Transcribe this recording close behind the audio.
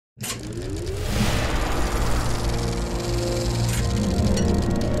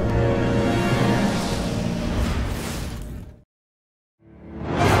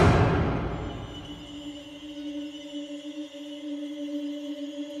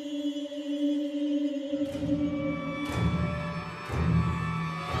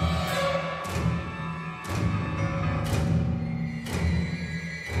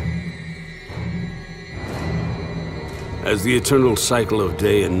As the eternal cycle of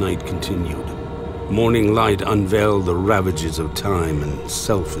day and night continued, morning light unveiled the ravages of time and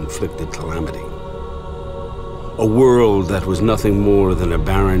self-inflicted calamity. A world that was nothing more than a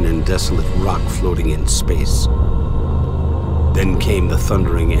barren and desolate rock floating in space. Then came the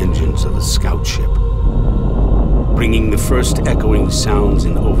thundering engines of a scout ship, bringing the first echoing sounds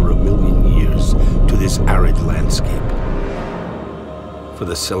in over 1,000,000 years to this arid landscape. For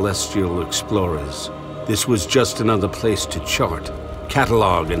the celestial explorers, this was just another place to chart,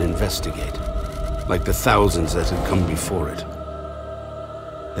 catalog, and investigate, like the thousands that had come before it.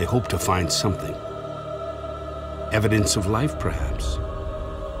 They hoped to find something. Evidence of life, perhaps.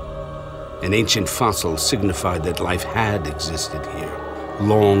 An ancient fossil signified that life had existed here,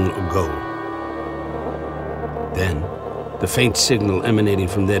 long ago. Then, the faint signal emanating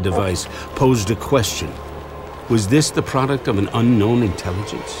from their device posed a question. Was this the product of an unknown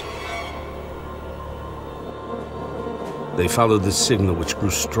intelligence? They followed the signal, which grew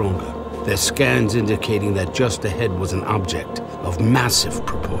stronger, their scans indicating that just ahead was an object of massive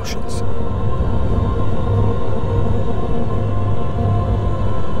proportions.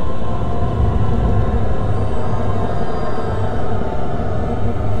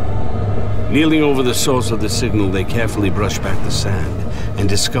 Kneeling over the source of the signal, they carefully brushed back the sand and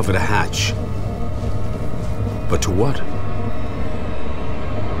discovered a hatch. But to what?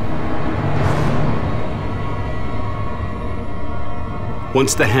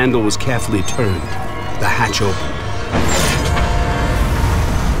 Once the handle was carefully turned, the hatch opened.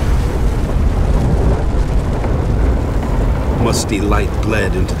 Musty light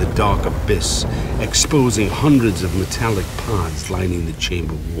bled into the dark abyss, exposing hundreds of metallic pods lining the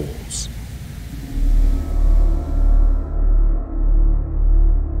chamber walls.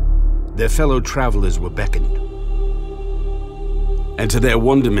 Their fellow travelers were beckoned. And to their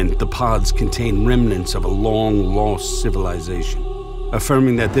wonderment, the pods contained remnants of a long-lost civilization,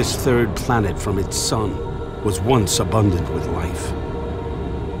 affirming that this third planet from its sun was once abundant with life.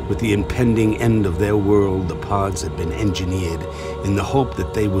 With the impending end of their world, the pods had been engineered in the hope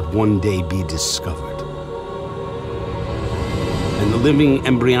that they would one day be discovered. And the living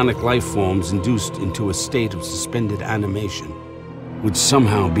embryonic life forms induced into a state of suspended animation would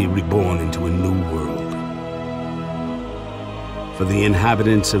somehow be reborn into a new world. For the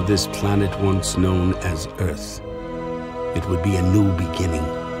inhabitants of this planet once known as Earth, it would be a new beginning,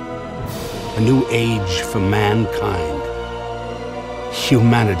 a new age for mankind.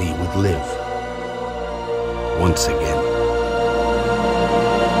 Humanity would live once again.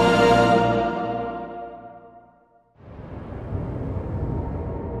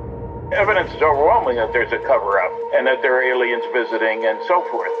 Evidence is overwhelming that there's a cover-up and that there are aliens visiting and so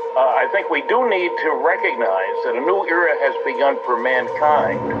forth. I think we do need to recognize that a new era has begun for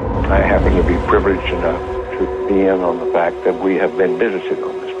mankind. I happen to be privileged enough to be in on the fact that we have been visited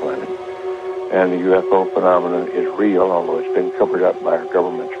on this planet. And the UFO phenomenon is real, although it's been covered up by our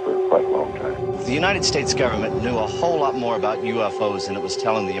governments for quite a long time. The United States government knew a whole lot more about UFOs than it was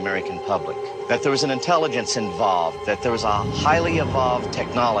telling the American public. That there was an intelligence involved, that there was a highly evolved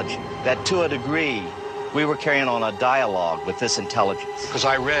technology, that to a degree, we were carrying on a dialogue with this intelligence. Because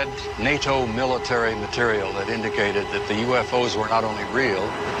I read NATO military material that indicated that the UFOs were not only real,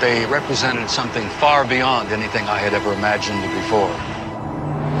 they represented something far beyond anything I had ever imagined before.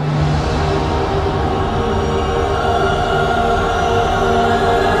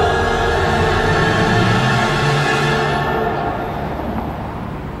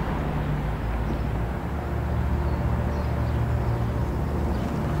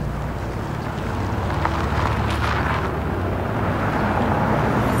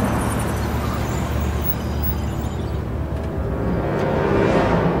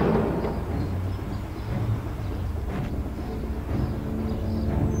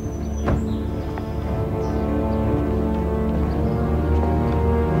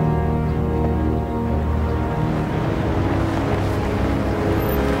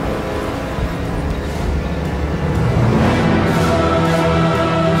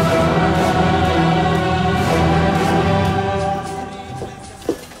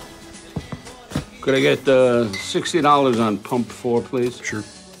 Could I get $60 on pump 4, please? Sure.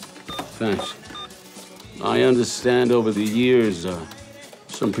 Thanks. I understand over the years,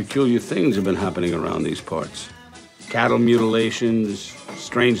 some peculiar things have been happening around these parts. Cattle mutilations,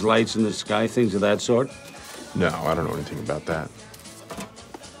 strange lights in the sky, things of that sort? No, I don't know anything about that.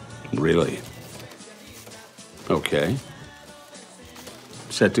 Really? Okay.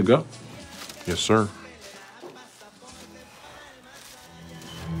 Set to go? Yes, sir.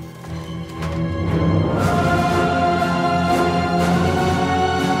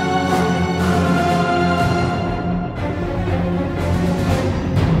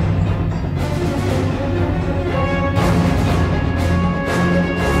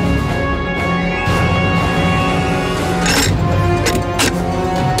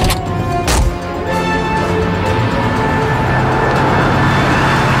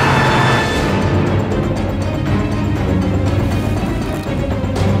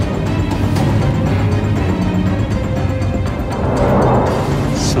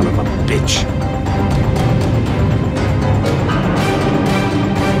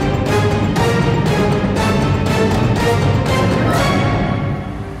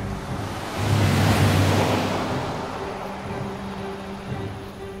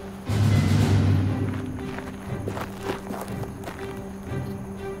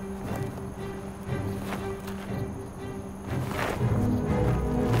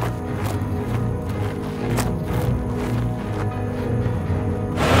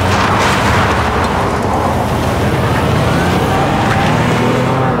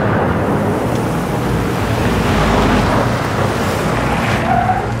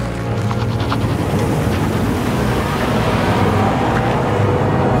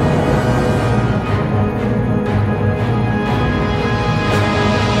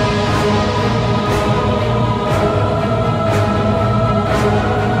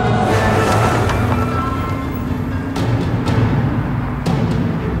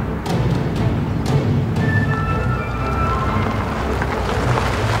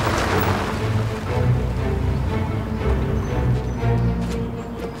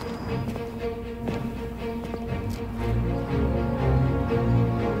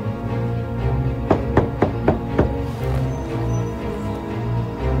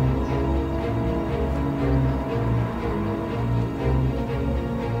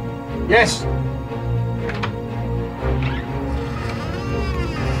 Yes.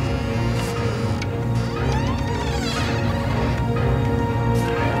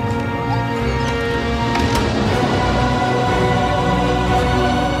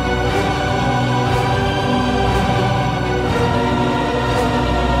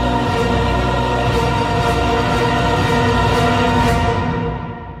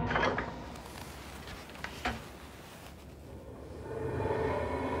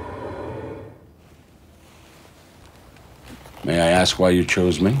 May I ask why you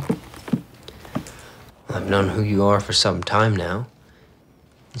chose me? I've known who you are for some time now.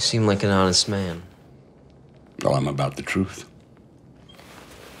 You seem like an honest man. Well, I'm about the truth.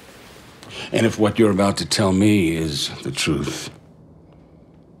 And if what you're about to tell me is the truth,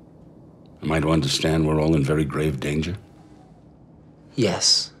 am I to understand we're all in very grave danger?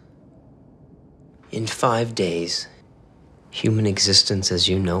 Yes. In 5 days, human existence as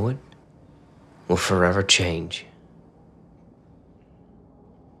you know it will forever change.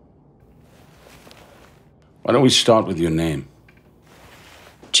 Why don't we start with your name?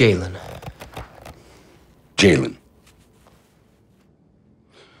 Jalen. Jalen.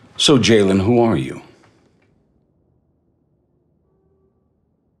 So, Jalen, who are you?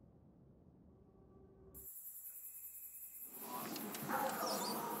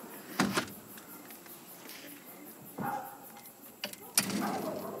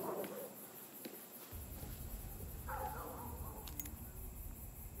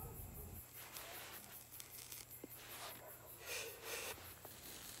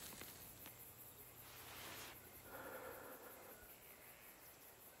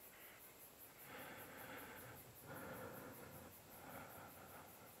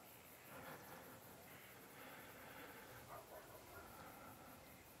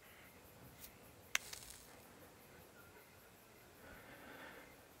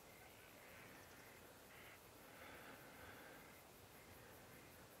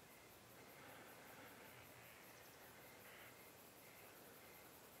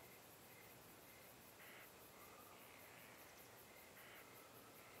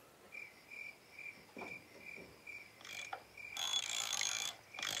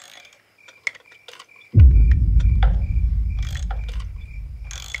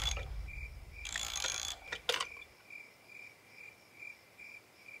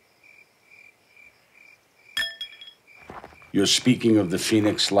 You're speaking of the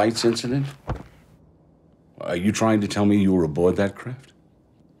Phoenix Lights incident? Are you trying to tell me you were aboard that craft?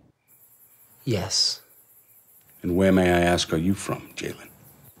 Yes. And where, may I ask, are you from, Jalen?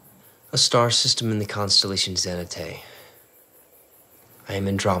 A star system in the constellation Zenithé. I am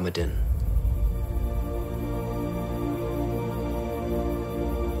Andromedan.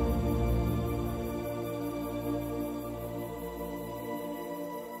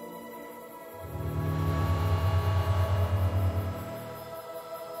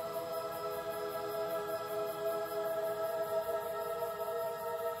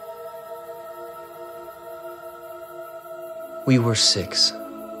 We were 6.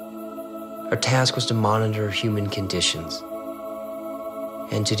 Our task was to monitor human conditions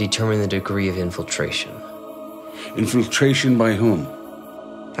and to determine the degree of infiltration. Infiltration by whom?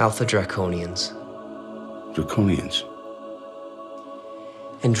 Alpha Draconians. Draconians.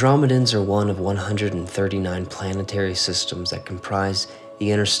 Andromedans are one of 139 planetary systems that comprise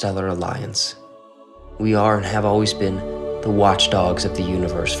the Interstellar Alliance. We are and have always been the watchdogs of the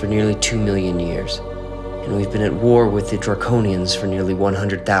universe for nearly 2 million years. And we've been at war with the Draconians for nearly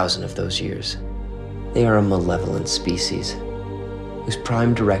 100,000 of those years. They are a malevolent species, whose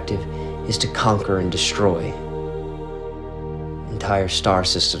prime directive is to conquer and destroy. Entire star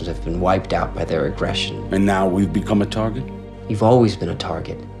systems have been wiped out by their aggression. And now we've become a target? You've always been a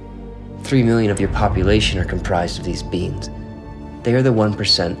target. 3 million of your population are comprised of these beings. They are the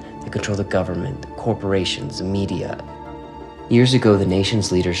 1% that control the government, the corporations, the media. Years ago, the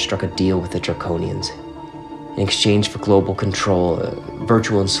nation's leaders struck a deal with the Draconians. In exchange for global control,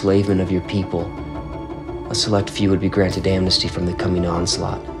 virtual enslavement of your people, a select few would be granted amnesty from the coming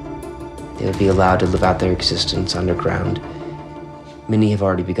onslaught. They would be allowed to live out their existence underground. Many have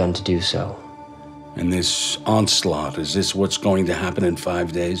already begun to do so. And this onslaught, is this what's going to happen in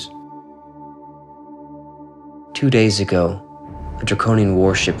 5 days? 2 days ago, a Draconian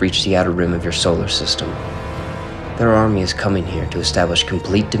warship reached the outer rim of your solar system. Their army is coming here to establish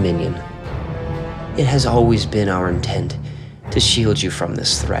complete dominion. It has always been our intent to shield you from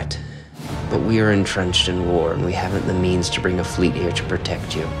this threat, but we are entrenched in war and we haven't the means to bring a fleet here to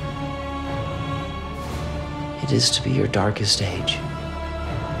protect you. It is to be your darkest age.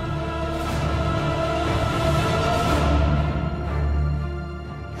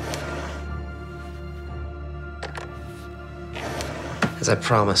 As I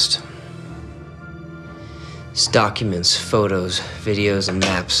promised. It's documents, photos, videos, and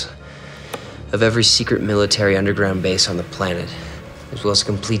maps of every secret military underground base on the planet, as well as a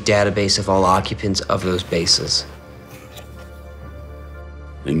complete database of all occupants of those bases.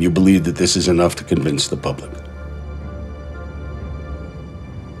 And you believe that this is enough to convince the public?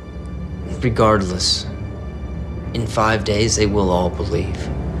 Regardless, in 5 days, they will all believe.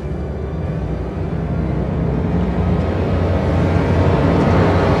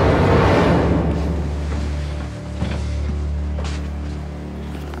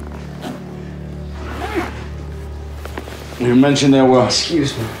 You mentioned there were...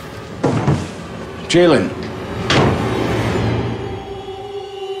 Excuse me. Jalen.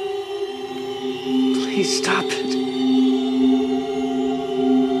 Please stop it.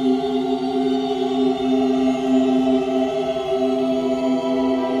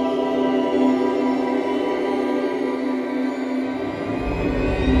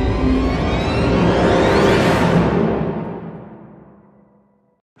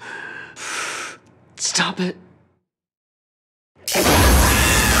 Stop it.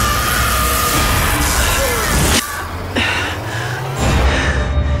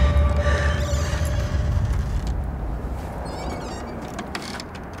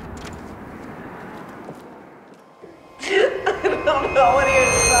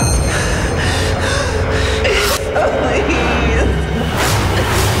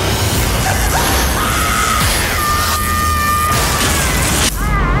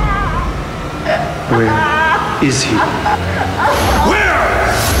 Where is he? I'm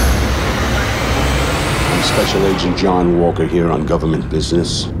Special Agent John Walker here on government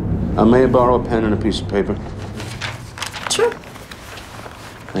business. May I borrow a pen and a piece of paper? Sure.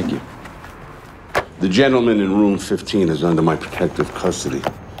 Thank you. The gentleman in room 15 is under my protective custody.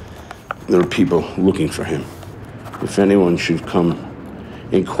 There are people looking for him. If anyone should come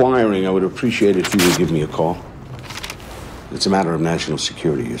inquiring, I would appreciate it if you would give me a call. It's a matter of national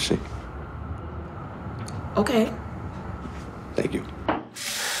security, you see. Okay. Thank you.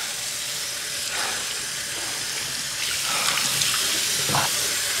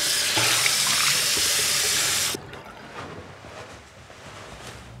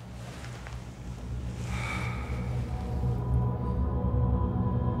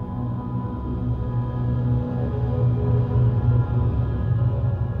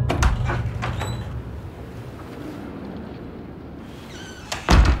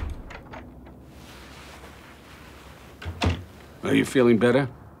 Are you feeling better?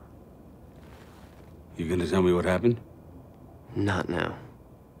 You gonna tell me what happened? Not now.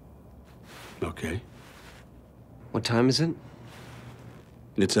 Okay. What time is it?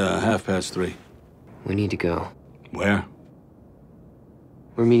 It's 3:30. We need to go. Where?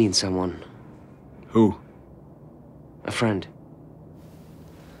 We're meeting someone. Who? A friend.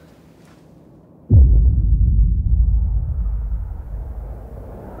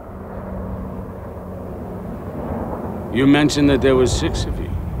 You mentioned that there was 6 of you.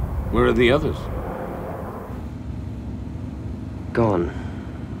 Where are the others? Gone.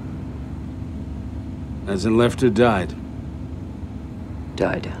 As in left or died?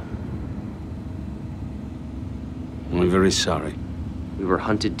 Died. I'm very sorry. We were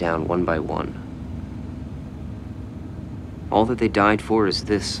hunted down one by one. All that they died for is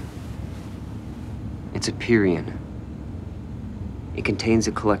this. It's a Pyrian. It contains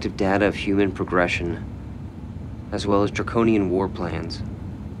the collective data of human progression, as well as draconian war plans.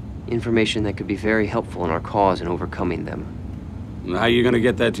 Information that could be very helpful in our cause in overcoming them. And how are you gonna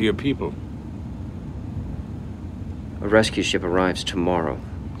get that to your people? A rescue ship arrives tomorrow.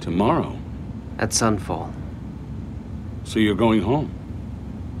 Tomorrow? At sunfall. So you're going home?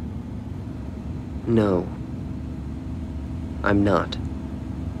 No. I'm not.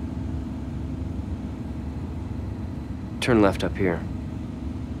 Turn left up here.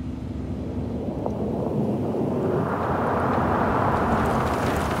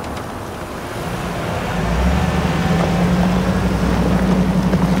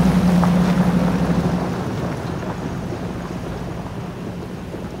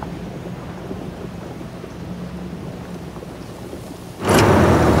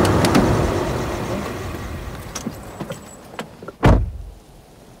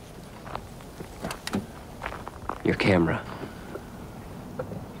 Your camera.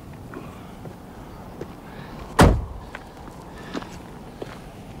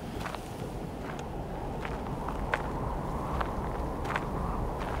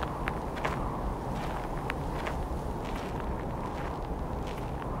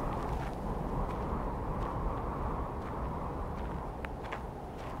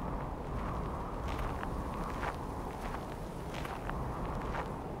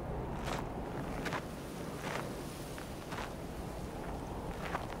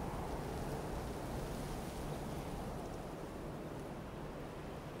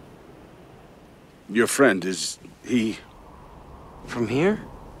 Your friend, is he... From here?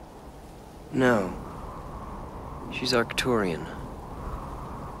 No. She's Arcturian.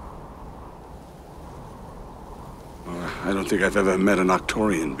 I don't think I've ever met an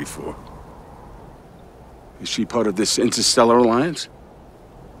Arcturian before. Is she part of this interstellar alliance?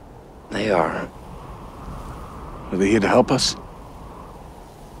 They are. Are they here to help us?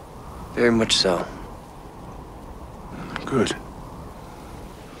 Very much so. Good.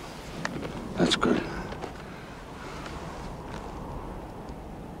 That's good.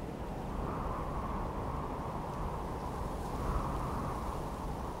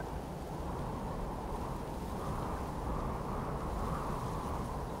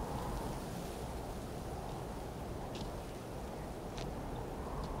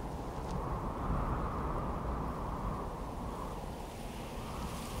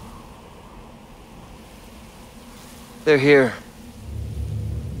 They're here.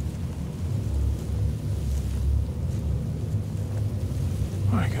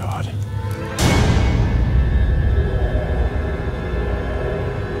 My God.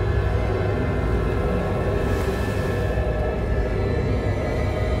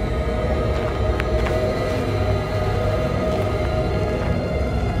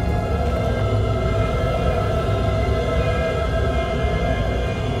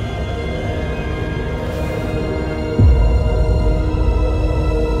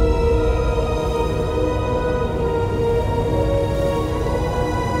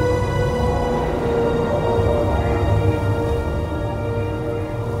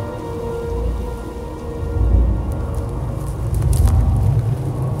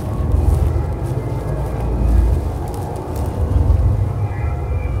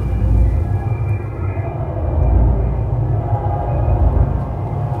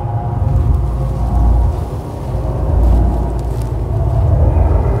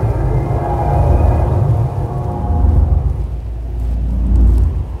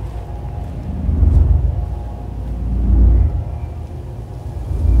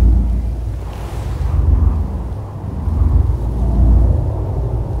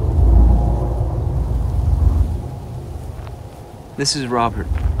 This is Robert.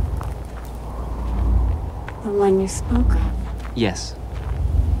 The one you spoke of. Yes.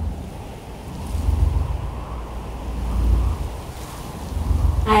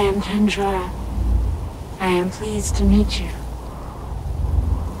 I am Tandra. I am pleased to meet you.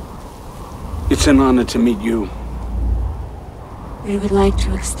 It's an honor to meet you. We would like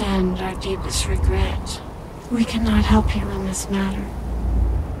to extend our deepest regret. We cannot help you in this matter.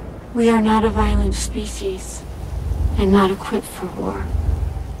 We are not a violent species, and not equipped for war.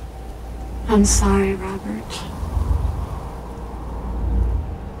 I'm sorry, Robert.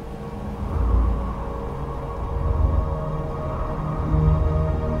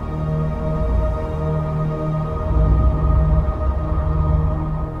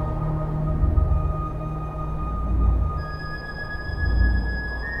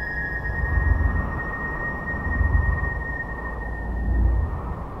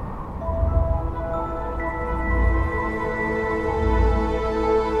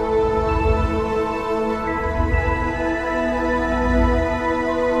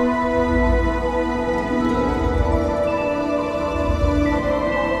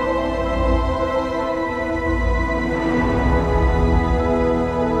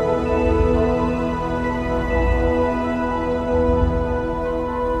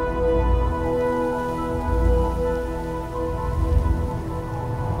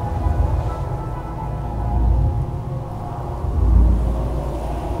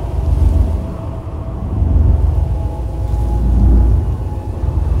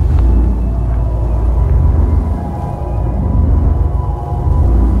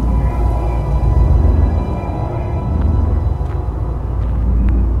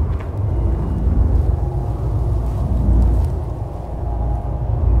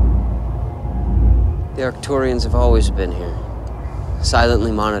 The Arcturians have always been here,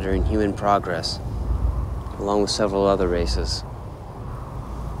 silently monitoring human progress, along with several other races.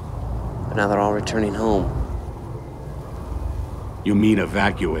 But now they're all returning home. You mean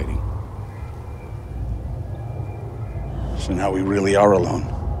evacuating? So now we really are alone.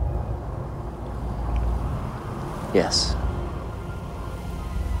 Yes.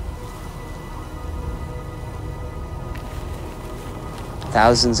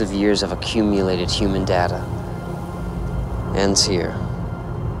 Thousands of years of accumulated human data ends here.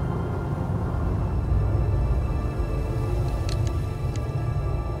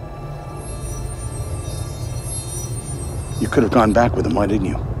 You could have gone back with them, why didn't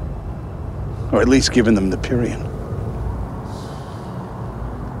you? Or at least given them the Pyrian.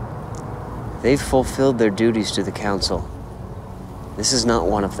 They've fulfilled their duties to the Council. This is not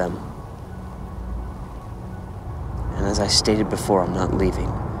one of them. And as I stated before, I'm not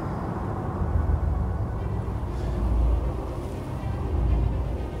leaving.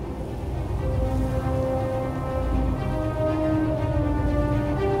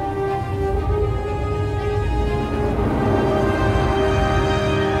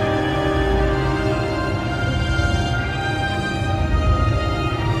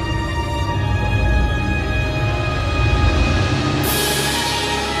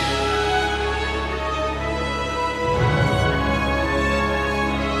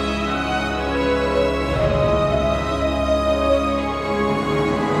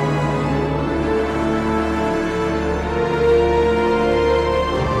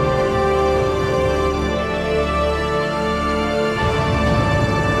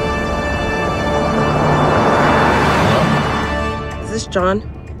 John?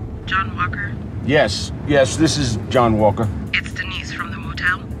 John Walker? Yes, this is John Walker. It's Denise from the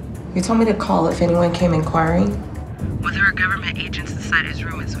motel. You told me to call if anyone came inquiring. Well, there are government agents inside his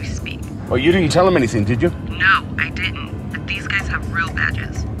room as we speak. Oh, you didn't tell him anything, did you? No, I didn't. But these guys have real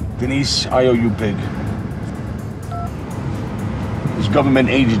badges. Denise, I owe you big. There's government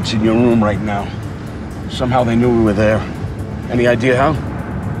agents in your room right now. Somehow they knew we were there. Any idea how?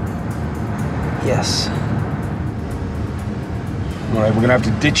 Yes. All right, we're gonna have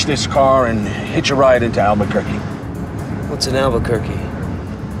to ditch this car and hitch a ride into Albuquerque. What's in Albuquerque?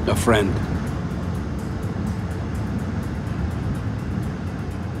 A friend.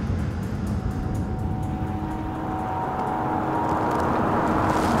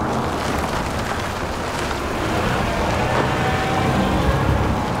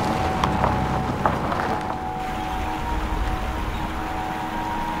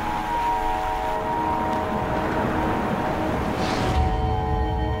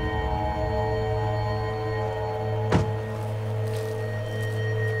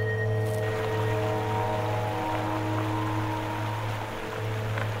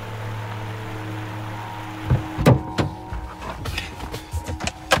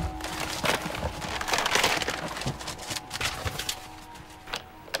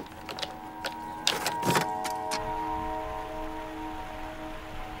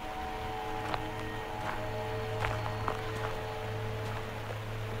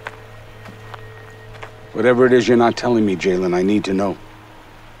 Whatever it is you're not telling me, Jalen, I need to know.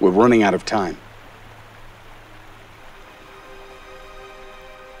 We're running out of time.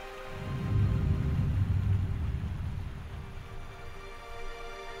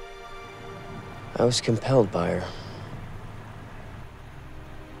 I was compelled by her.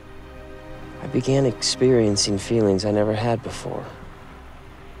 I began experiencing feelings I never had before.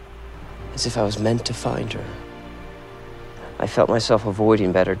 As if I was meant to find her. I felt myself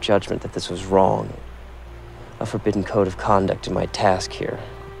avoiding better judgment that this was wrong. A forbidden code of conduct in my task here.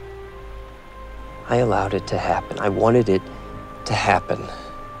 I allowed it to happen. I wanted it to happen.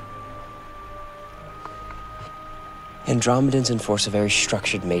 Andromedans enforce a very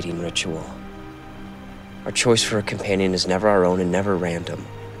structured mating ritual. Our choice for a companion is never our own and never random.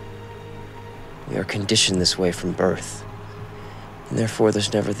 We are conditioned this way from birth. And therefore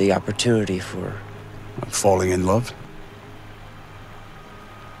there's never the opportunity for... Falling in love?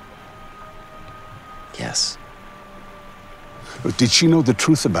 Yes. But did she know the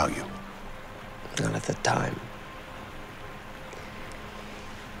truth about you? Not at the time.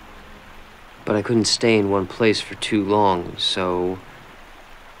 But I couldn't stay in one place for too long, so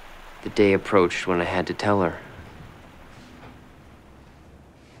the day approached when I had to tell her.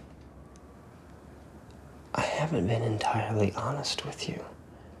 I haven't been entirely honest with you.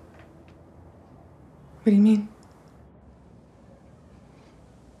 What do you mean?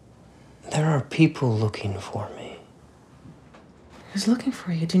 There are people looking for me. Who's looking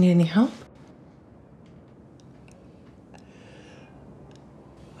for you? Do you need any help?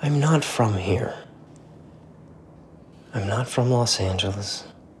 I'm not from here. I'm not from Los Angeles.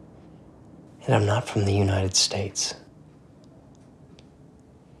 And I'm not from the United States.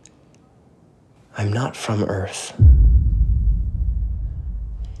 I'm not from Earth.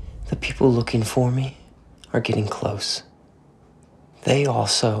 The people looking for me are getting close. They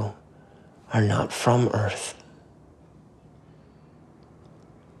also are not from Earth.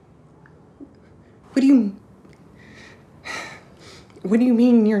 What do you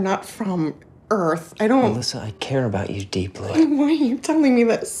mean you're not from Earth? I don't... Melissa, I care about you deeply. Why are you telling me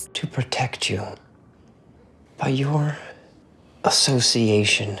this? To protect you. By your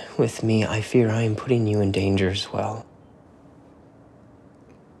association with me, I fear I am putting you in danger as well.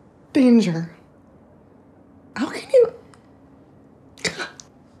 Danger? How can you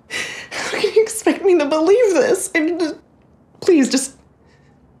believe this. Please, just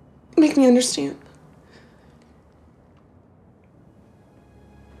make me understand.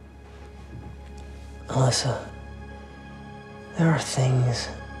 Alyssa, there are things,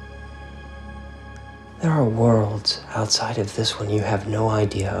 there are worlds outside of this one you have no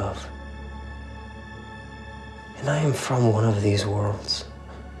idea of. And I am from one of these worlds.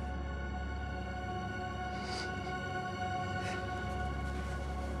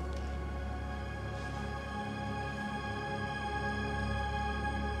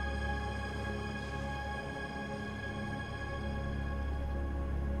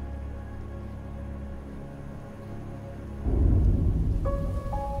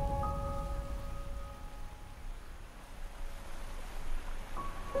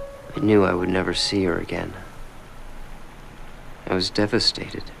 I knew I would never see her again. I was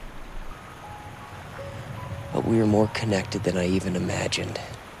devastated. But we were more connected than I even imagined.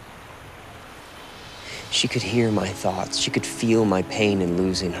 She could hear my thoughts. She could feel my pain in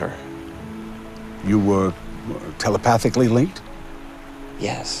losing her. You were telepathically linked?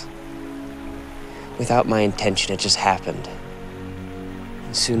 Yes. Without my intention, it just happened.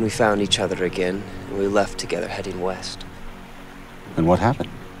 And soon we found each other again, and we left together heading west. And what happened?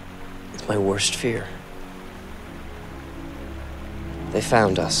 It's my worst fear. They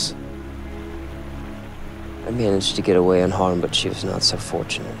found us. I managed to get away unharmed, but she was not so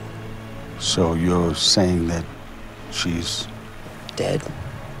fortunate. So you're saying that she's... Dead?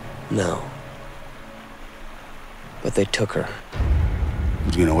 No. But they took her.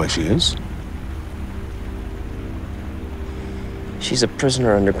 Do you know where she is? She's a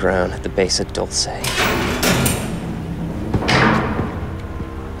prisoner underground at the base of Dulce.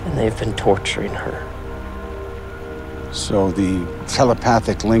 And they've been torturing her. So the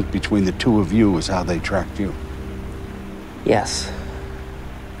telepathic link between the two of you is how they tracked you? Yes.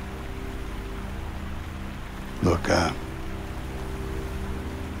 Look, I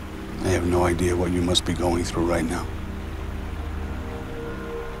have no idea what you must be going through right now.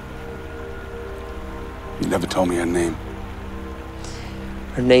 You never told me her name.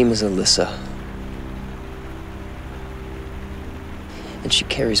 Her name is Alyssa. And she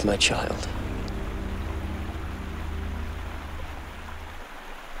carries my child.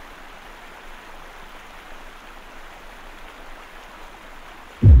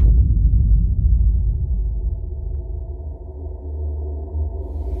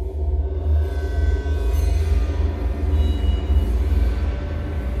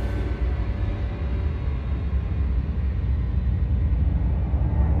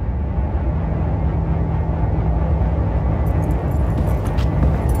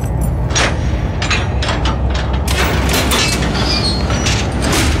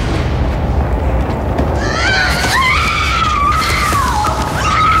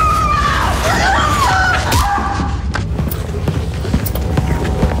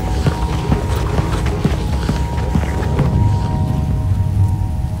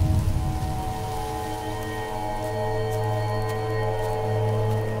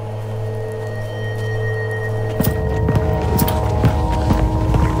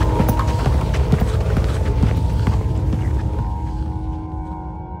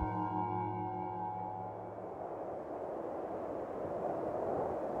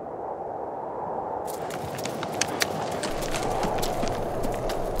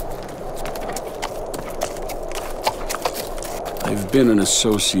 I've been an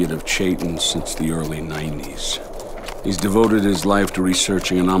associate of Chayton's since the early 90s. He's devoted his life to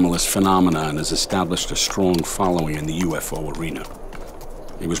researching anomalous phenomena and has established a strong following in the UFO arena.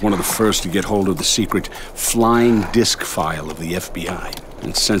 He was one of the first to get hold of the secret flying disc file of the FBI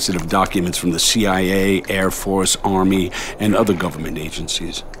and sensitive documents from the CIA, Air Force, Army, and other government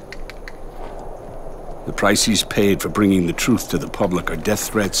agencies. The price he's paid for bringing the truth to the public are death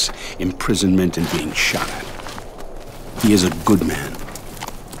threats, imprisonment, and being shot at. He is a good man,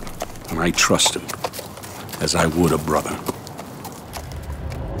 and I trust him as I would a brother.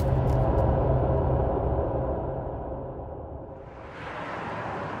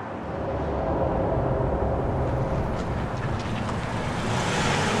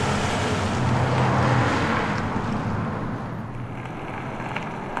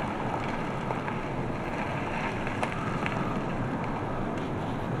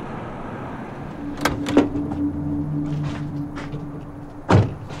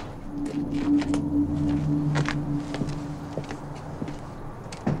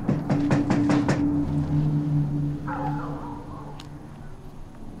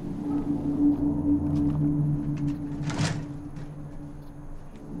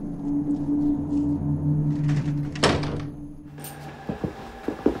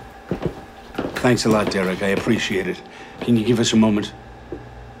 Thanks a lot, Derek. I appreciate it. Can you give us a moment?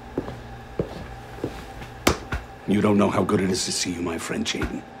 You don't know how good it is to see you, my friend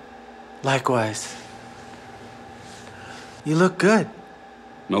Jaden. Likewise. You look good.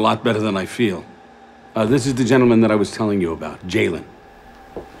 A lot better than I feel. This is the gentleman that I was telling you about, Jalen.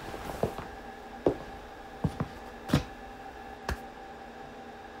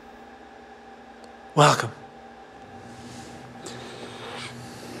 Welcome.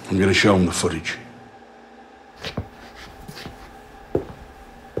 I'm gonna show him the footage.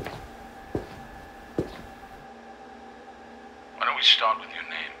 Why don't we start with your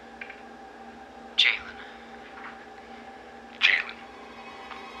name? Jalen. Jalen.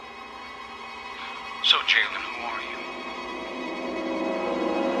 So, Jalen, who are you?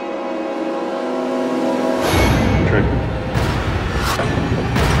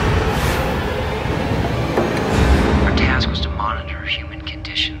 Our task was to monitor human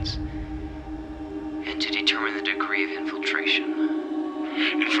conditions and to determine the degree of infiltration.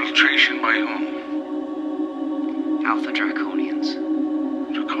 Infiltration by whom? Alpha Draconians.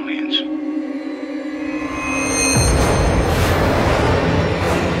 Draconians.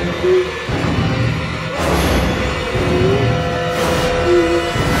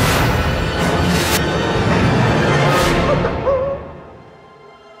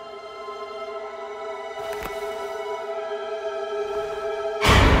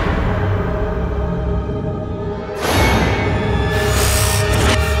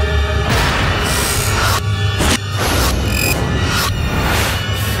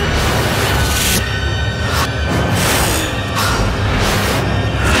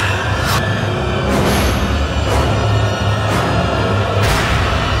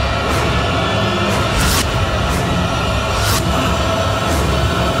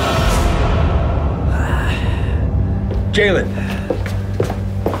 Jalen!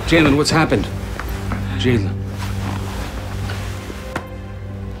 Jalen, what's happened? Jalen.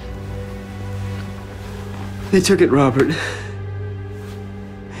 They took it, Robert.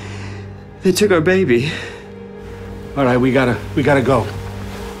 They took our baby. All right, we gotta go.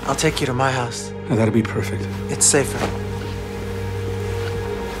 I'll take you to my house. Oh, that'll be perfect. It's safer.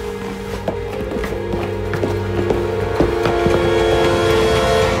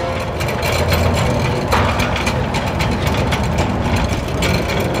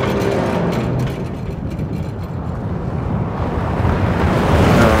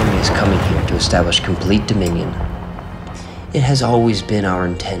 Establish complete dominion. It has always been our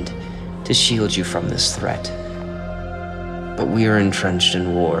intent to shield you from this threat. But we are entrenched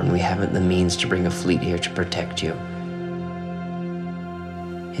in war, and we haven't the means to bring a fleet here to protect you.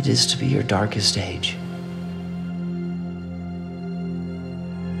 It is to be your darkest age.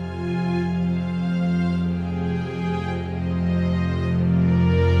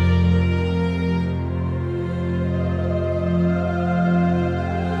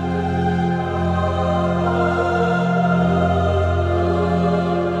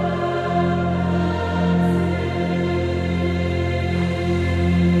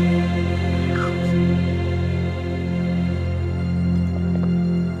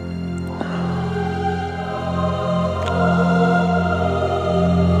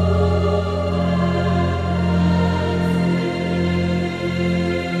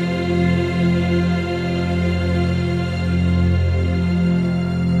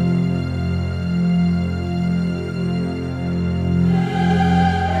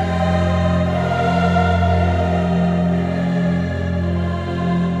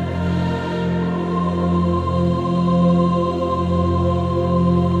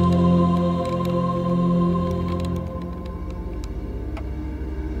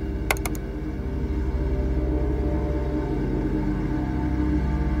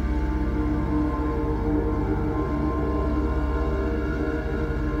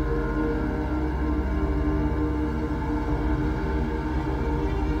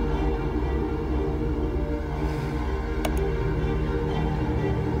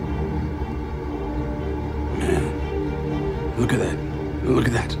 Look at that. Look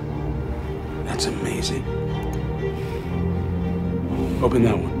at that. That's amazing. Open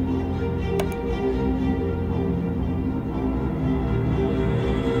that one.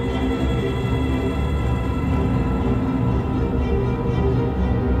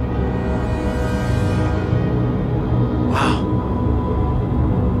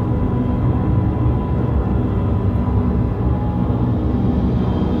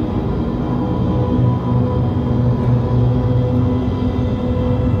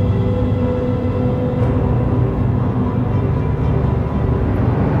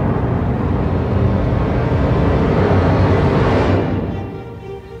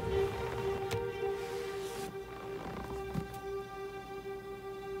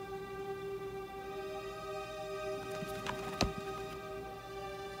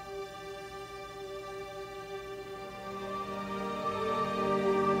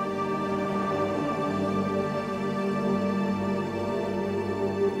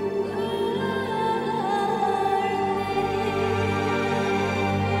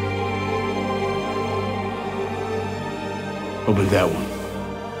 Open that one.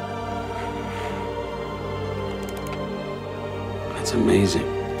 That's amazing.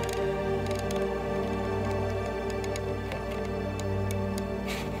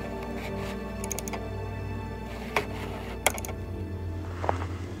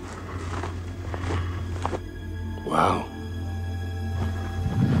 Wow.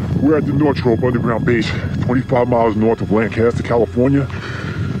 We're at the Northrop underground base, 25 miles north of Lancaster, California,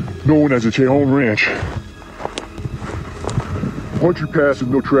 known as the Tejon Ranch. Once you pass the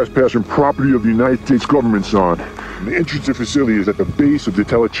no trespassing property of the United States government sign, the entrance to the facility is at the base of the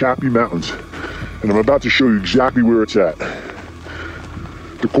Telechapi Mountains, and I'm about to show you exactly where it's at.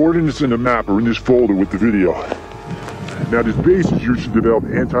 The coordinates in the map are in this folder with the video. Now this base is used to develop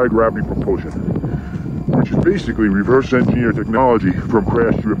anti-gravity propulsion, which is basically reverse engineer technology from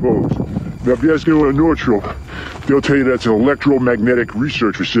crashed UFOs. Now if you guys go to Northrop, they'll tell you that's an electromagnetic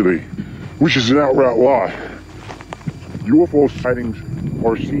research facility, which is an outright lie. UFO sightings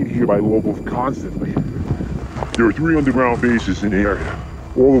are seen here by locals constantly. There are 3 underground bases in the area,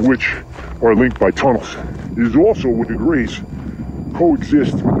 all of which are linked by tunnels. It is also where the Greys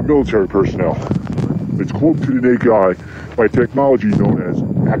coexist with the military personnel. It's cloaked to the naked eye by technology known as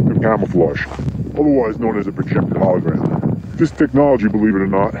active camouflage, otherwise known as a projected hologram. This technology, believe it or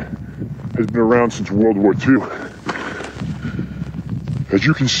not, has been around since World War II. As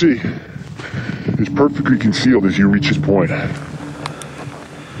you can see, it's perfectly concealed as you reach this point.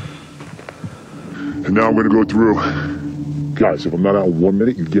 And now I'm going to go through. Guys, if I'm not out in 1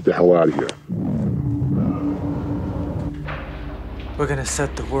 minute, you get the hell out of here. We're gonna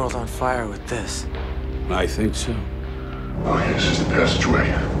set the world on fire with this. I think so. Okay, this is the passageway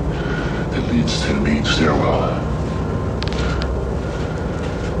that leads to the main stairwell.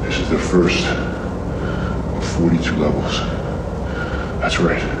 This is the first of 42 levels. That's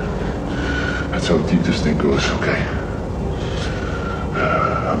right. That's how deep this thing goes, okay?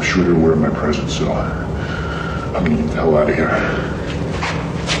 I'm sure they're aware of my presence, so I'm gonna get the hell out of here.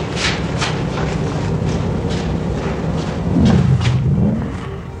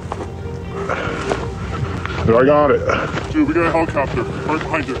 There, I got it. Dude, we got a helicopter right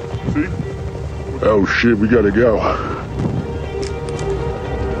behind you. See? Oh shit, we gotta go.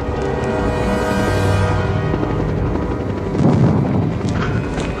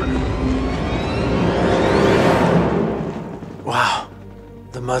 Wow.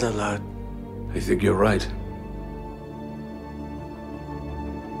 The mother lode. I think you're right.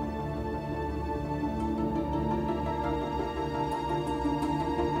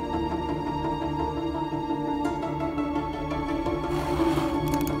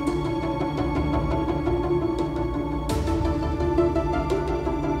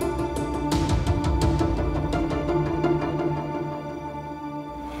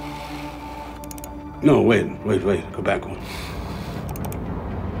 No, wait, go back one.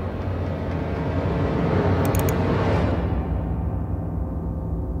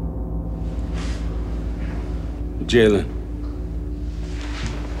 Jalen.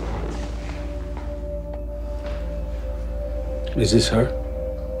 Is this her?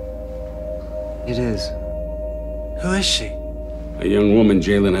 It is. Who is she? A young woman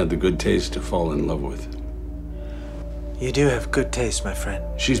Jalen had the good taste to fall in love with. You do have good taste, my friend.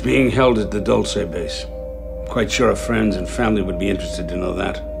 She's being held at the Dulce base. Quite sure her friends and family would be interested to know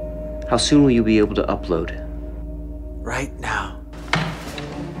that. How soon will you be able to upload? Right now.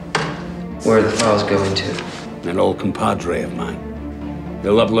 Where are the files going to? An old compadre of mine.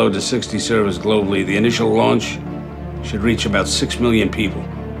 They'll upload to 60 servers globally. The initial launch should reach about 6 million people.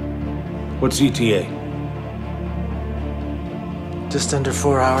 What's ETA? Just under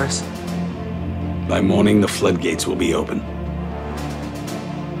 4 hours. By morning, the floodgates will be open.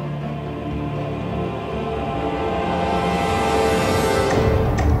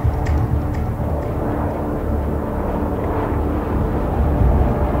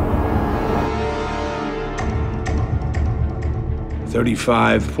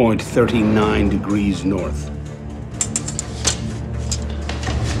 .39 degrees north.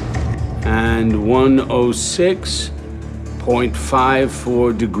 And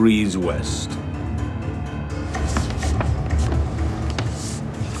 106.54 degrees west.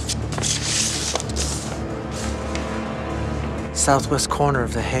 Southwest corner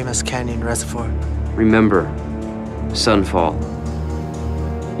of the Jemez Canyon Reservoir. Remember, sunfall.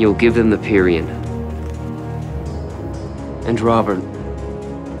 You'll give them the period. And Robert,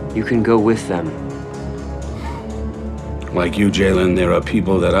 you can go with them. Like you, Jalen, there are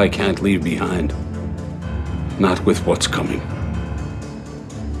people that I can't leave behind. Not with what's coming.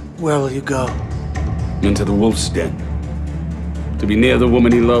 Where will you go? Into the wolf's den. To be near the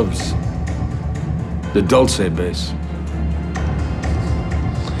woman he loves. The Dulce base.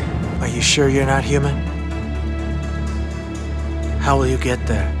 Are you sure you're not human? How will you get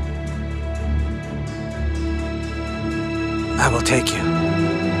there? I will take you.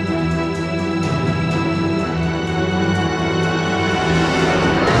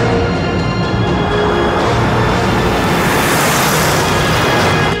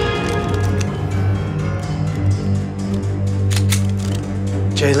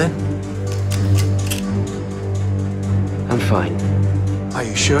 Jalen? I'm fine. Are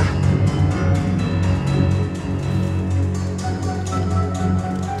you sure?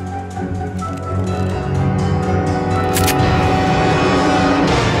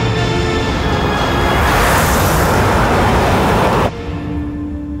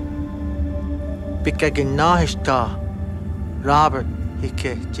 Bigagin Nahishta, Robert,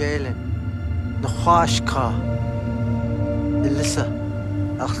 Hike, Jalen, Nahashka, Elissa,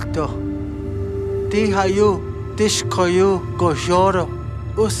 Achto, Dihayu, Dishkoyu, Gojoro,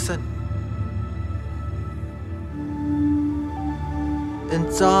 Usan,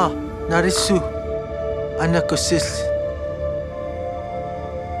 Enza, Narisu, Anakusil,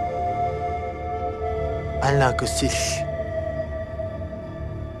 Anakusil.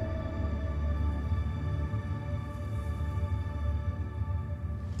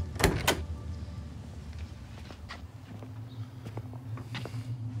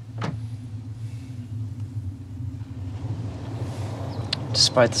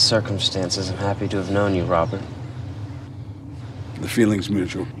 Despite the circumstances, I'm happy to have known you, Robert. The feeling's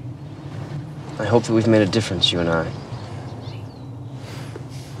mutual. I hope that we've made a difference, you and I.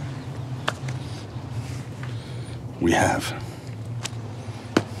 We have.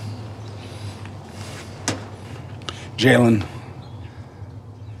 Jalen,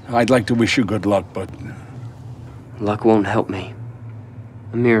 I'd like to wish you good luck, but... Luck won't help me.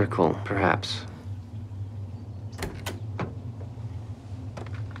 A miracle, perhaps.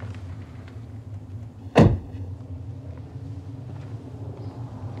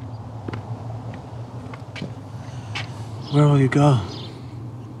 Where will you go?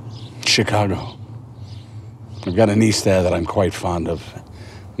 Chicago. I've got a niece there that I'm quite fond of,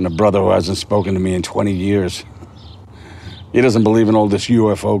 and a brother who hasn't spoken to me in 20 years. He doesn't believe in all this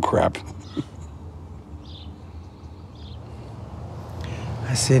UFO crap.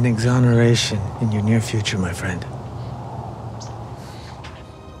 I see an exoneration in your near future, my friend.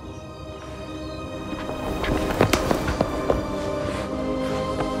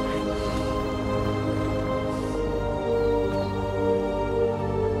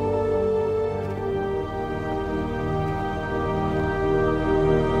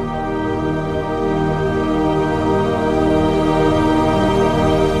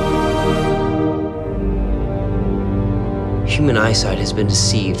 Human eyesight has been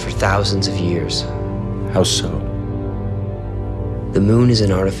deceived for thousands of years. How so? The moon is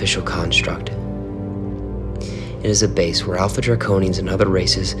an artificial construct. It is a base where Alpha Draconians and other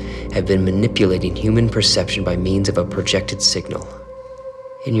races have been manipulating human perception by means of a projected signal.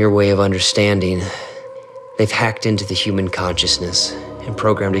 In your way of understanding, they've hacked into the human consciousness and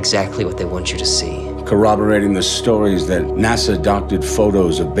programmed exactly what they want you to see. Corroborating the stories that NASA doctored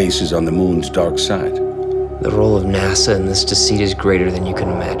photos of bases on the moon's dark side. The role of NASA in this deceit is greater than you can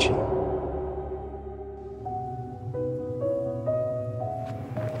imagine.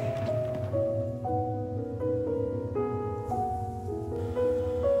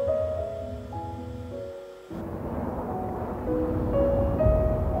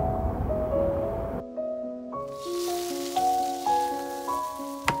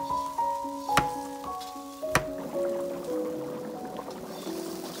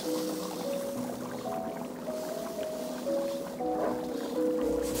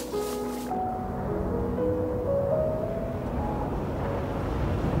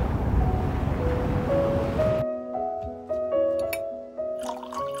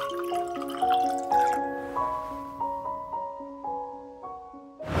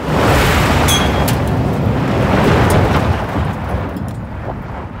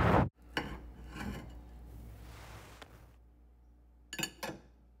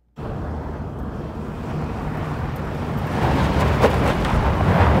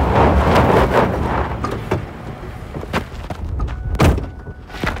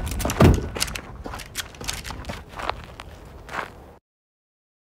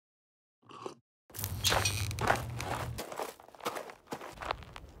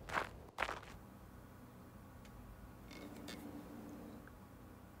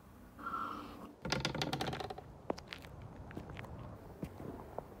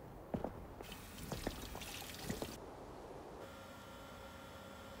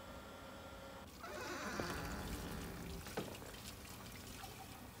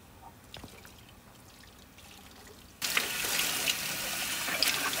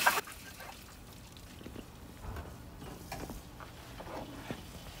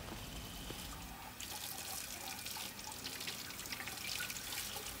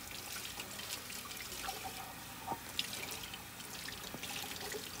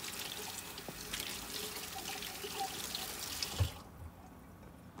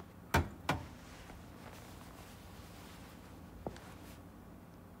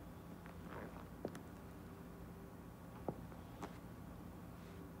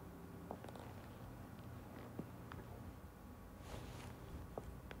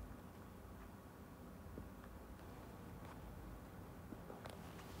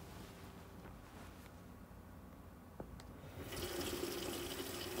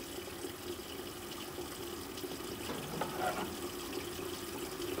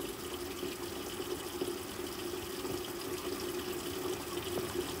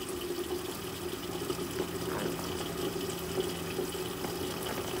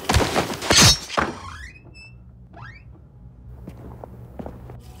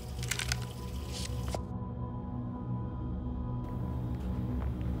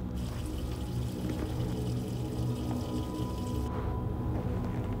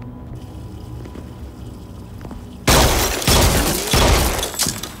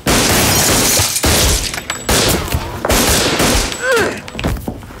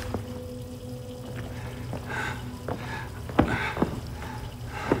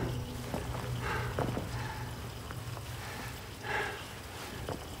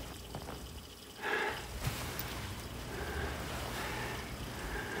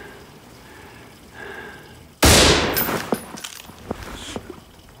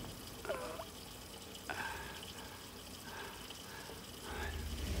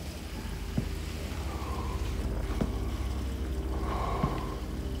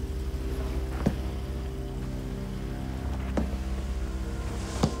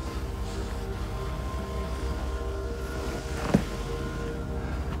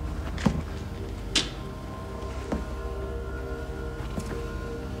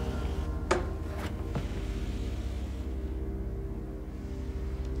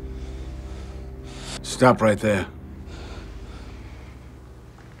 Stop right there.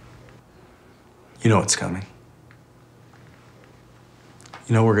 You know what's coming.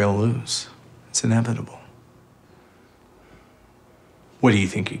 You know we're gonna lose. It's inevitable. What do you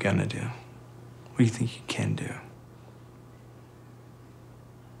think you're gonna do? What do you think you can do?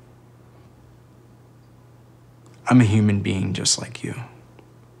 I'm a human being just like you.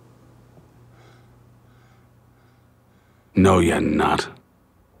 No, you're not.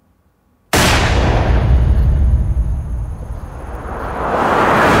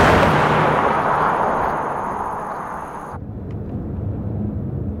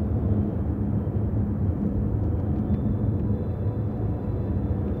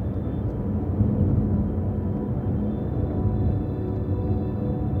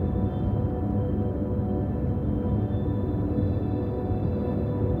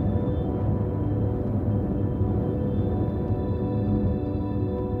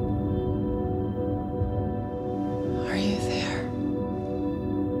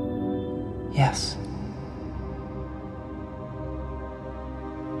 Yes.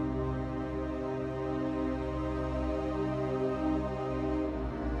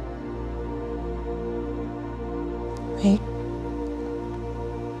 They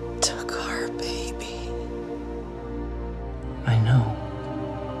took our baby. I know.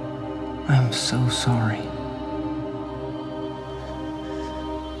 I'm so sorry.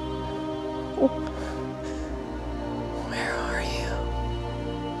 Where are you?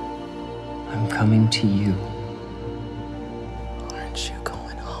 I'm coming to you. Aren't you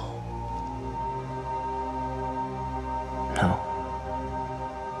going home? No.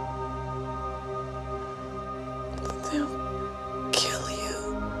 They'll kill you.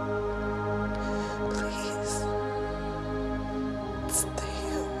 Please. Stay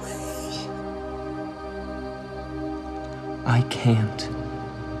away. I can't.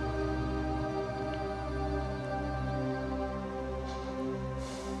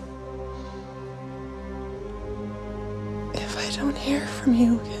 If I don't hear from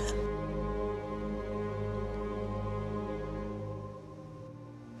you again,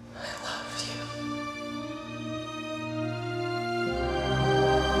 I love you.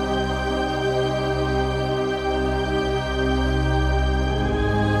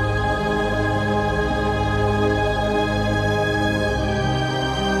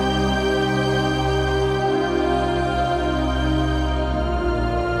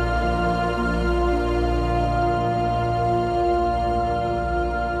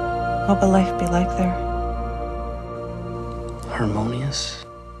 What will life be like there? Harmonious.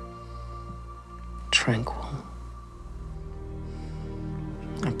 Tranquil.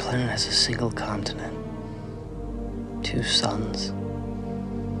 Our planet has a single continent. 2 suns.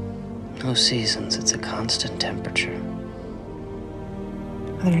 No seasons, it's a constant temperature.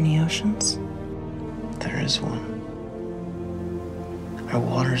 Are there any oceans? There is one. Our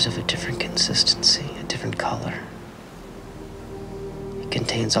water's of a different consistency, a different color. It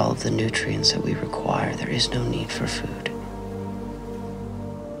contains all of the nutrients that we require. There is no need for food.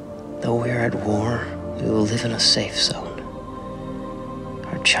 Though we are at war, we will live in a safe zone.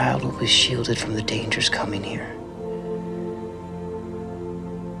 Our child will be shielded from the dangers coming here.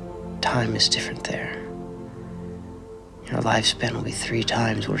 Time is different there. Our lifespan will be 3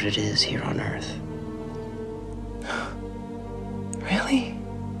 times what it is here on Earth. Really?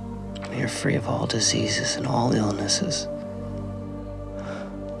 We are free of all diseases and all illnesses.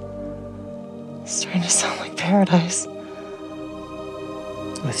 It's starting to sound like paradise.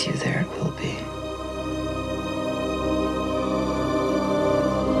 With you there, it will be.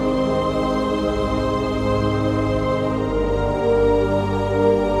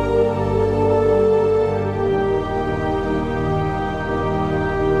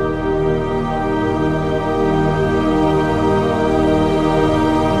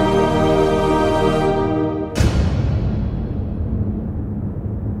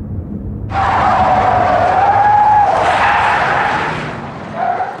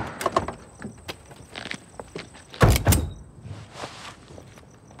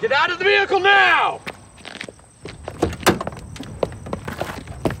 Get out of the vehicle now!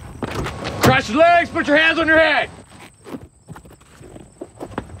 Cross your legs, put your hands on your head.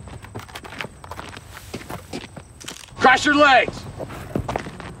 Cross your legs.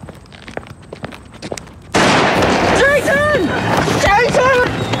 Jason! Jason!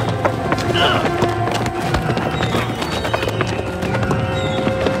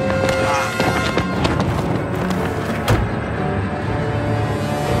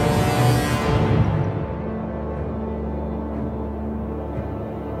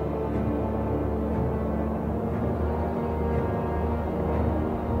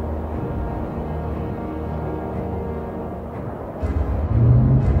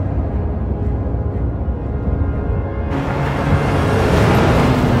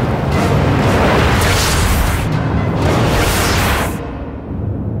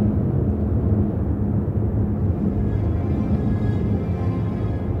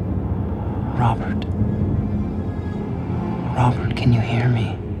 Robert. Robert, can you hear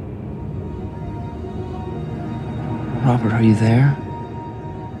me? Robert, are you there?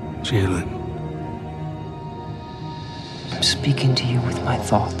 Jalen. I'm speaking to you with my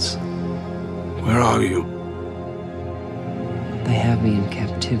thoughts. Where are you? They have me in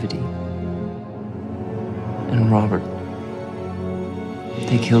captivity. And Robert,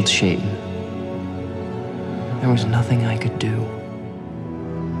 they killed Shayton. There was nothing I could do.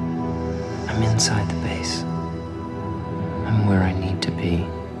 I'm inside the base. I'm where I need to be.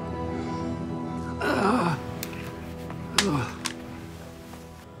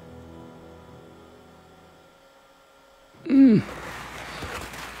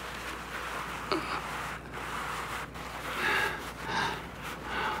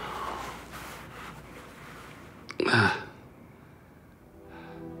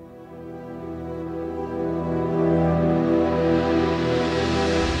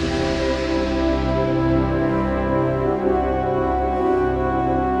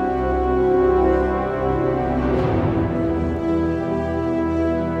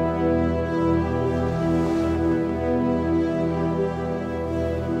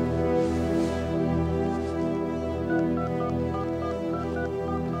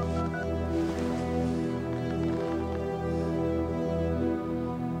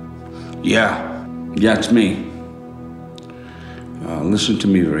 Yeah, it's me. Listen to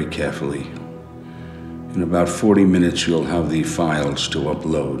me very carefully. In about 40 minutes, you'll have the files to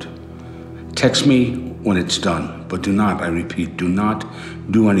upload. Text me when it's done, but do not, I repeat, do not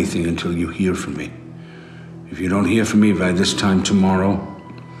do anything until you hear from me. If you don't hear from me by this time tomorrow,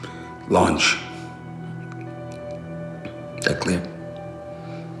 launch. That clear?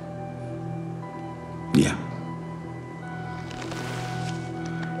 Yeah.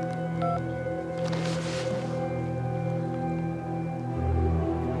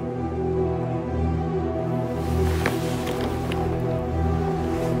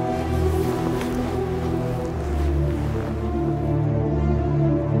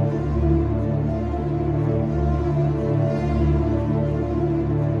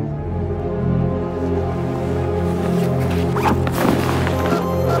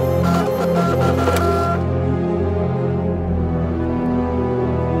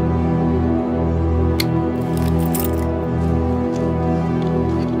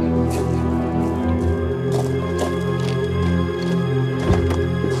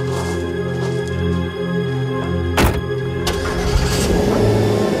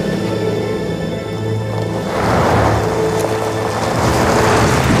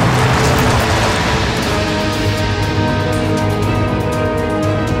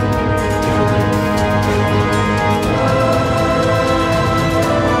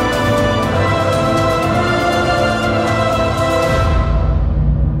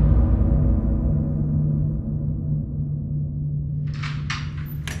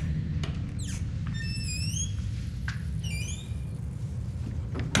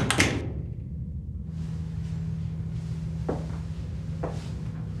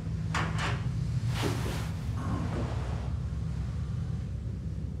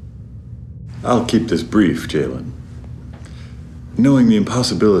 I'll keep this brief, Jalen. Knowing the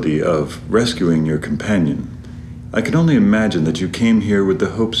impossibility of rescuing your companion, I can only imagine that you came here with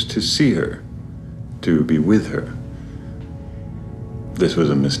the hopes to see her, to be with her. This was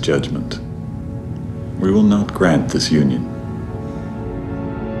a misjudgment. We will not grant this union.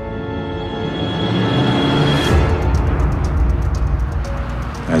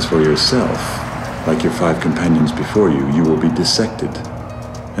 As for yourself, like your 5 companions before you, you will be dissected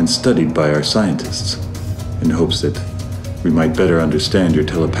and studied by our scientists in hopes that we might better understand your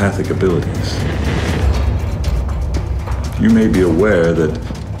telepathic abilities. You may be aware that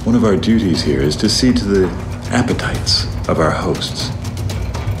one of our duties here is to see to the appetites of our hosts.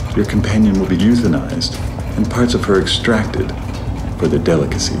 Your companion will be euthanized and parts of her extracted for their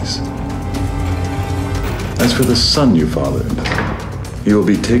delicacies. As for the son you fathered, he will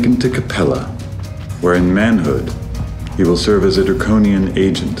be taken to Capella, where in manhood he will serve as a draconian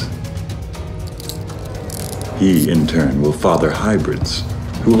agent. He, in turn, will father hybrids,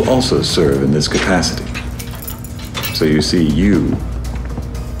 who will also serve in this capacity. So you see, you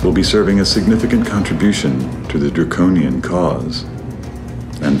will be serving a significant contribution to the draconian cause.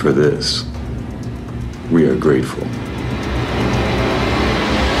 And for this, we are grateful.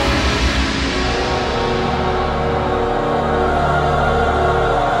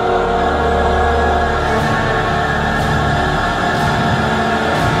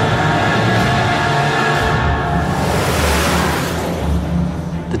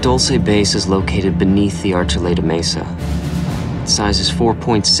 The Dulce base is located beneath the Archuleta Mesa. Its size is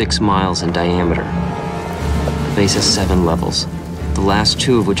 4.6 miles in diameter. The base has 7 levels, the last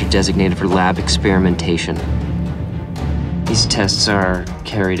 2 of which are designated for lab experimentation. These tests are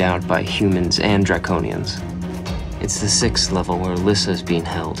carried out by humans and draconians. It's the 6th level where Alyssa is being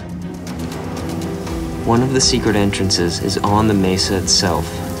held. One of the secret entrances is on the mesa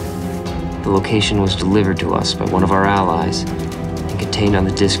itself. The location was delivered to us by one of our allies and contained on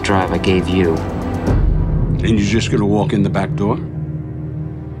the disk drive I gave you. And you're just gonna walk in the back door?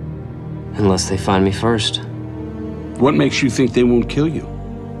 Unless they find me first. What makes you think they won't kill you?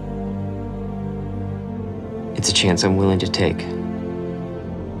 It's a chance I'm willing to take.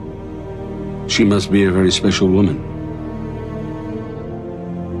 She must be a very special woman.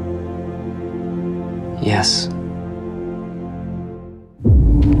 Yes.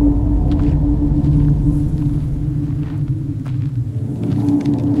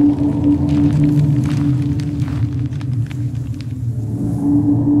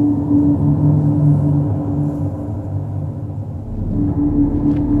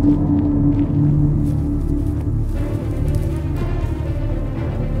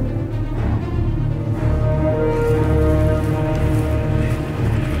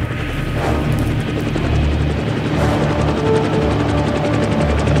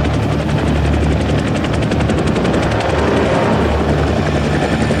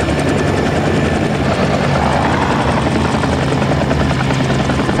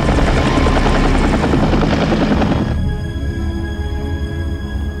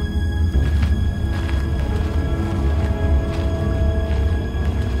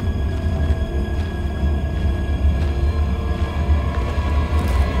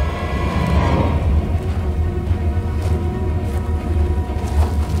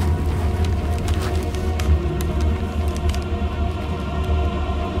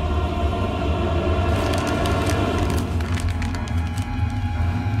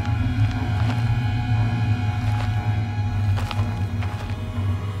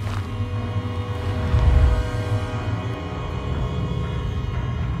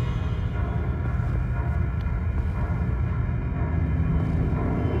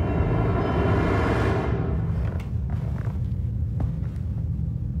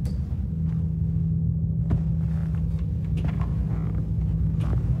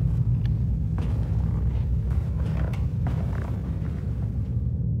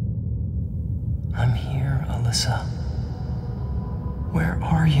 I'm here, Alyssa. Where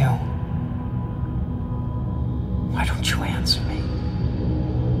are you? Why don't you answer me?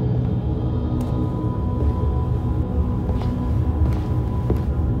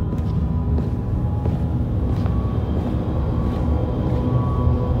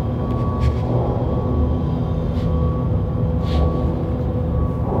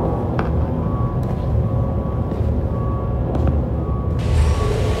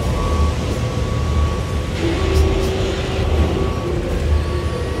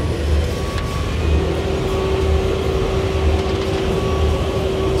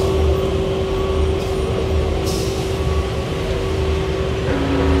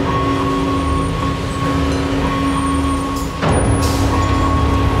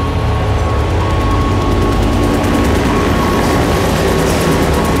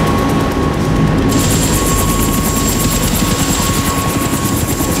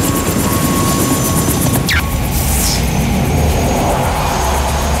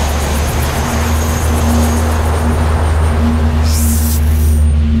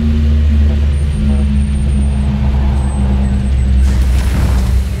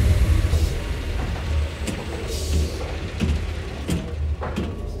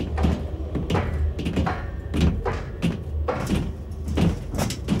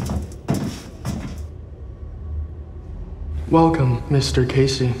 Welcome, Mr.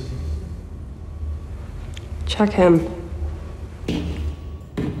 Casey. Check him.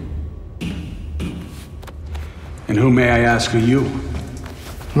 And who, may I ask, are you?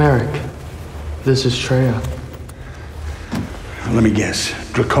 Merrick, this is Treya. Let me guess,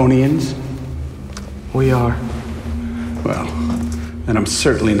 Draconians? We are. Well, then I'm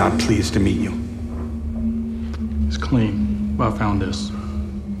certainly not pleased to meet you. It's clean. I found this.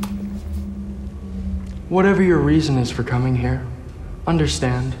 Whatever your reason is for coming here,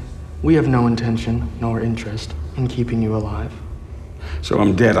 understand, we have no intention nor interest in keeping you alive. So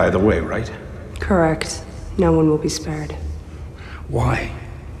I'm dead either way, right? Correct. No one will be spared. Why?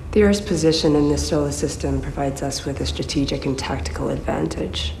 The Earth's position in this solar system provides us with a strategic and tactical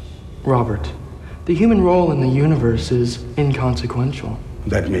advantage. Robert, the human role in the universe is inconsequential.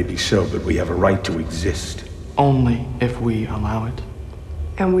 That may be so, but we have a right to exist. Only if we allow it.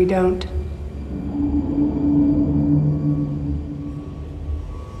 And we don't.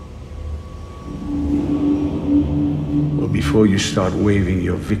 before you start waving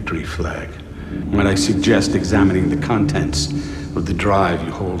your victory flag, might I suggest examining the contents of the drive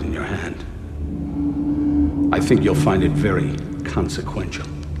you hold in your hand. I think you'll find it very consequential.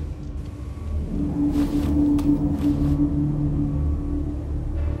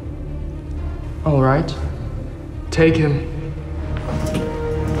 All right. Take him.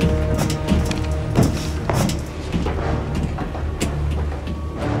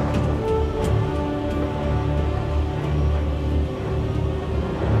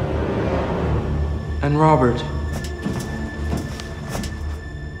 And Robert,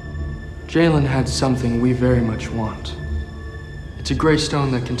 Jalen had something we very much want. It's a gray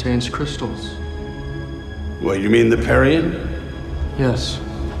stone that contains crystals. What, you mean the Parian? Yes.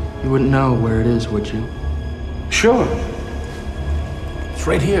 You wouldn't know where it is, would you? Sure. It's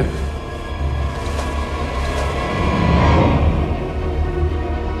right here.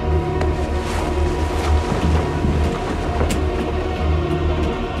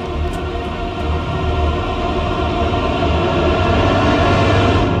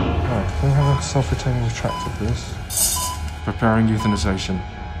 Self-retaining retractor, please. Preparing euthanization.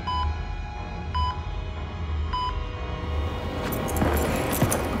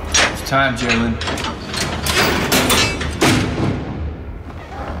 It's time, Jalen.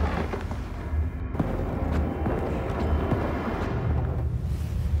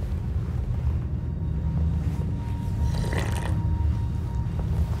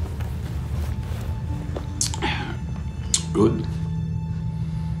 Good.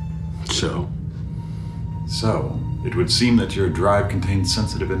 So, it would seem that your drive contains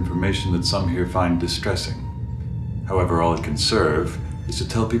sensitive information that some here find distressing. However, all it can serve is to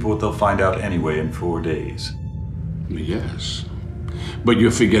tell people what they'll find out anyway in 4 days. Yes, but you're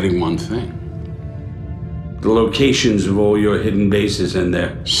forgetting one thing. The locations of all your hidden bases and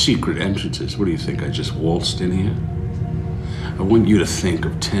their secret entrances. What do you think, I just waltzed in here? I want you to think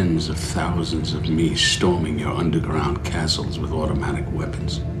of tens of thousands of me storming your underground castles with automatic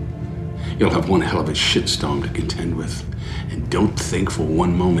weapons. You'll have one hell of a shitstorm to contend with, and don't think for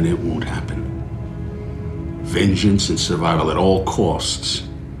one moment it won't happen. Vengeance and survival at all costs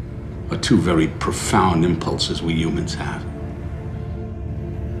are two very profound impulses we humans have.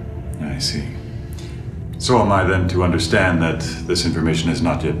 I see. So am I then to understand that this information has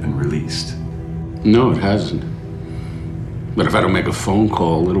not yet been released? No, it hasn't. But if I don't make a phone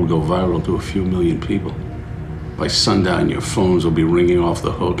call, it'll go viral to a few million people. By sundown, your phones will be ringing off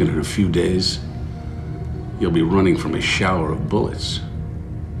the hook, and in a few days, you'll be running from a shower of bullets.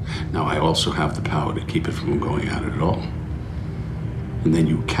 Now, I also have the power to keep it from going out at all. And then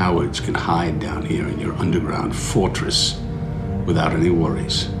you cowards can hide down here in your underground fortress without any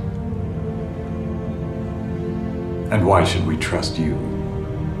worries. And why should we trust you?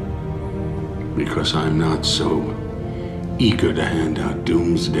 Because I'm not so eager to hand out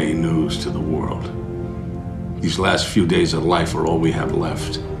doomsday news to the world. These last few days of life are all we have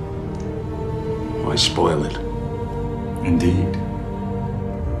left. Why spoil it? Indeed.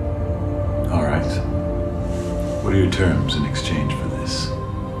 All right. What are your terms in exchange for this?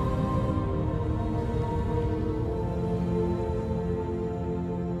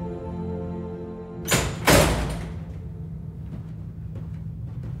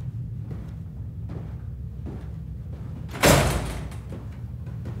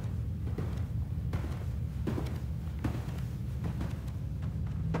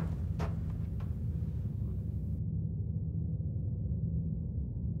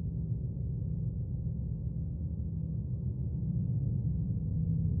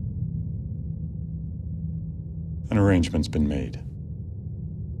 An arrangement's been made.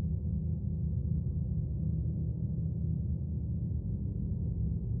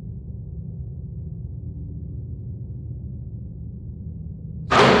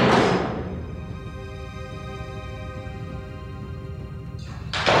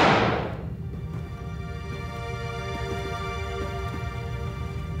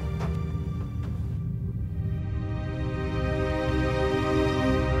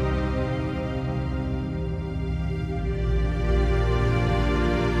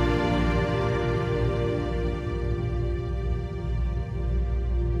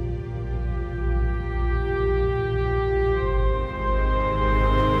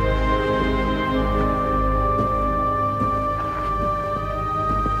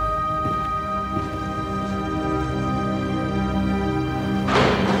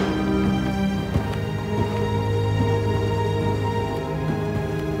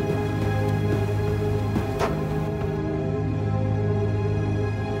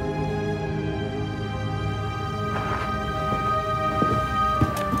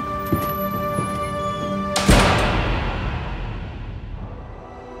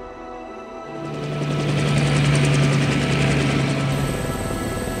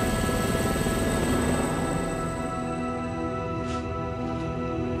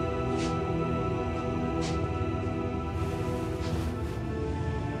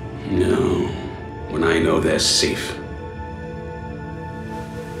 know they're safe.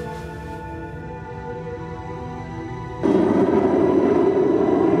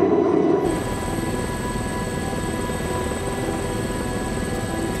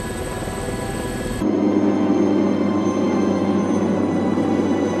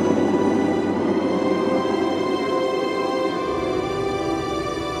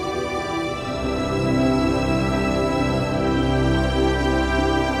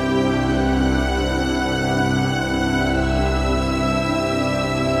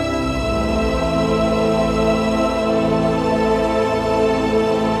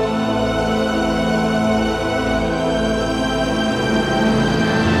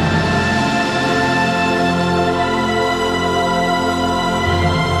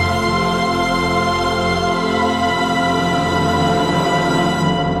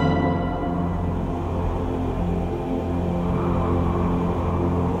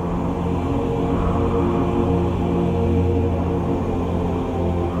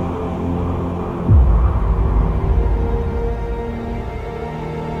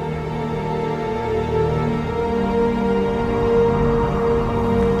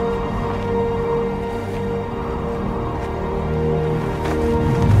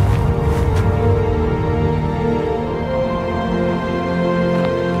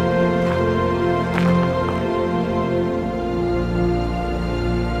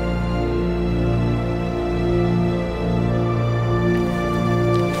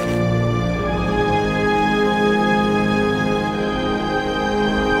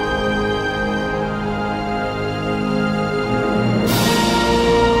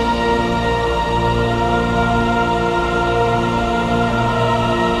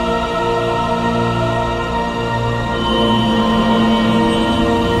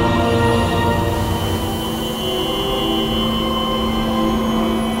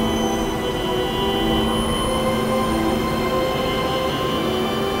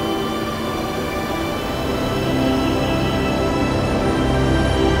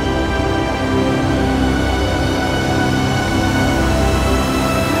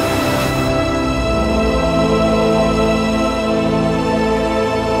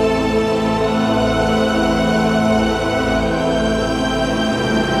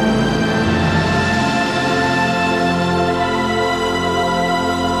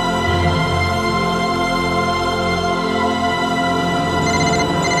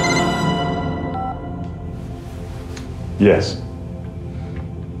 Yes.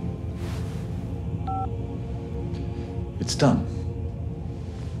 It's done.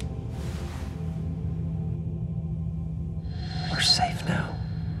 We're safe now.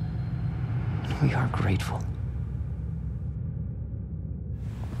 And we are grateful.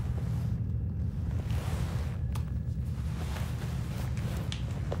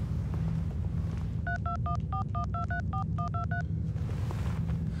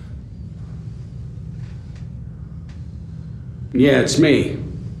 Yeah, it's me.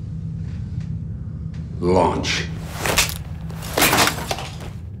 Launch.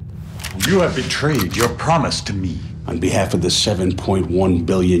 You have betrayed your promise to me. On behalf of the 7.1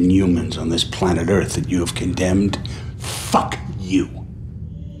 billion humans on this planet Earth that you have condemned, fuck you.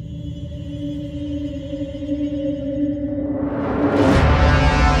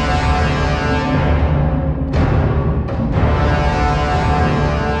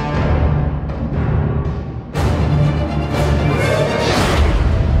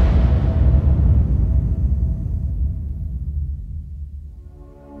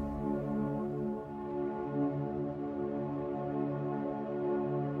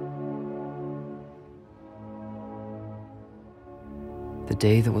 The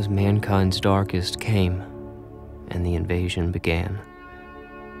day that was mankind's darkest came, and the invasion began.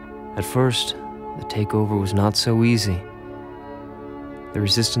 At first, the takeover was not so easy. The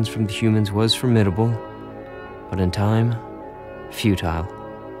resistance from the humans was formidable, but in time, futile.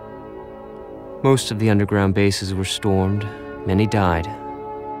 Most of the underground bases were stormed, many died.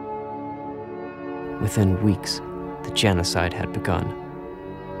 Within weeks, the genocide had begun.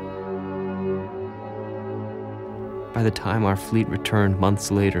 By the time our fleet returned months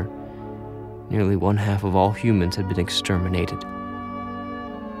later, nearly 1/2 of all humans had been exterminated.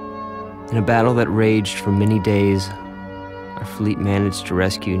 In a battle that raged for many days, our fleet managed to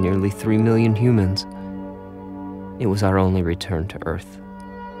rescue nearly 3 million humans. It was our only return to Earth.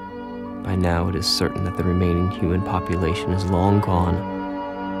 By now, it is certain that the remaining human population is long gone.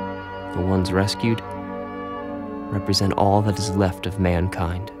 The ones rescued represent all that is left of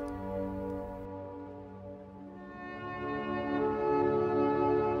mankind.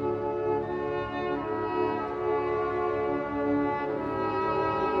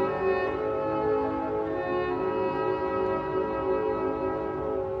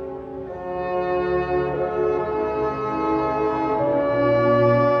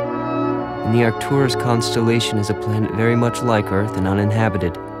 and the Arcturus constellation is a planet very much like Earth and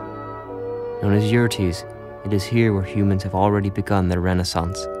uninhabited. Known as Yurtes, it is here where humans have already begun their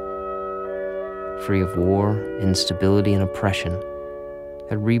renaissance. Free of war, instability, and oppression,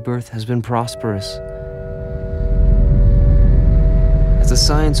 that rebirth has been prosperous. As a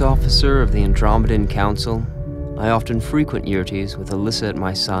science officer of the Andromedan Council, I often frequent Yurtes with Alyssa at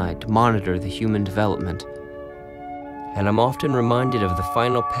my side to monitor the human development. And I'm often reminded of the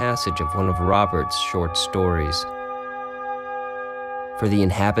final passage of one of Robert's short stories. For the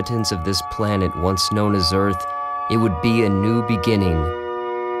inhabitants of this planet once known as Earth, it would be a new beginning,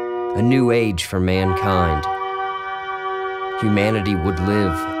 a new age for mankind. Humanity would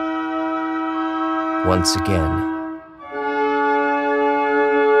live once again.